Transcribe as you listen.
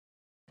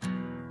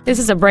This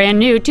is a brand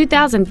new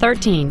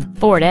 2013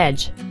 Ford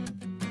Edge.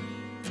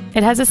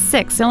 It has a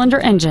 6-cylinder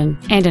engine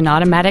and an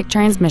automatic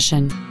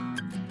transmission.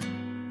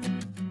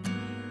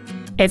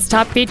 Its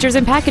top features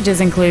and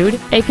packages include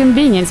a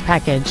convenience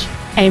package,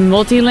 a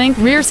multi-link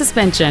rear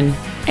suspension,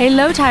 a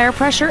low tire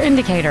pressure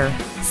indicator,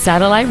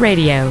 satellite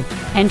radio,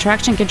 and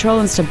traction control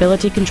and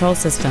stability control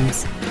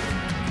systems.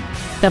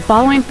 The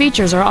following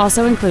features are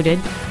also included: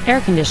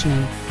 air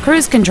conditioning,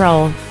 cruise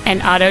control,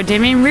 an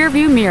auto-dimming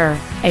rear-view mirror,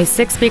 a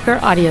 6-speaker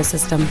audio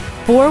system,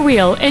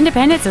 4-wheel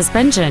independent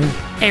suspension,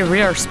 a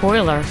rear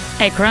spoiler,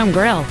 a chrome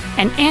grille,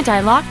 an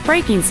anti-lock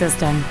braking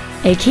system,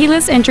 a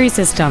keyless entry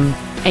system,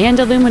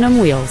 and aluminum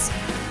wheels.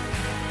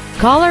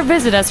 Call or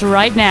visit us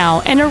right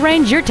now and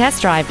arrange your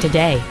test drive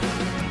today.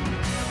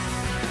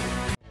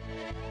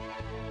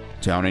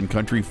 Town &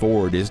 Country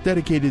Ford is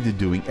dedicated to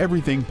doing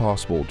everything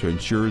possible to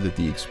ensure that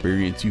the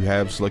experience you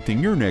have selecting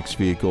your next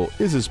vehicle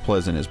is as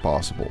pleasant as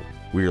possible.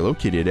 We are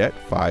located at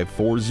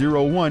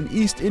 5401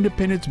 East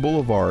Independence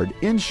Boulevard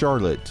in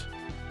Charlotte.